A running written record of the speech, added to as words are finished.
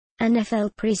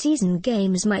NFL preseason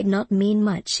games might not mean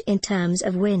much in terms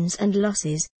of wins and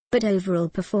losses, but overall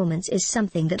performance is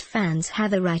something that fans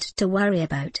have a right to worry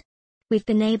about. We've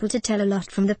been able to tell a lot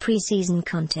from the preseason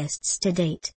contests to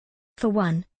date. For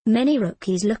one, many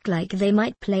rookies look like they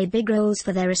might play big roles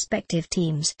for their respective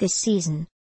teams this season.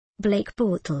 Blake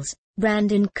Bortles,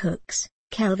 Brandon Cooks,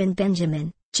 Kelvin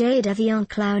Benjamin, Jadeveon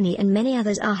Clowney and many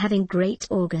others are having great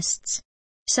Augusts.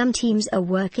 Some teams are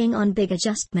working on big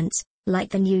adjustments,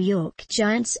 like the New York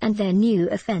Giants and their new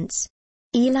offense.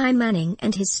 Eli Manning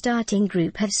and his starting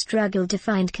group have struggled to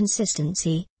find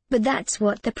consistency, but that's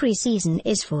what the preseason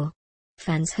is for.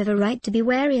 Fans have a right to be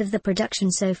wary of the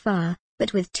production so far,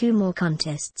 but with 2 more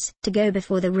contests to go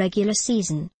before the regular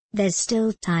season, there's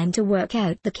still time to work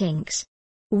out the kinks.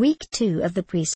 Week 2 of the preseason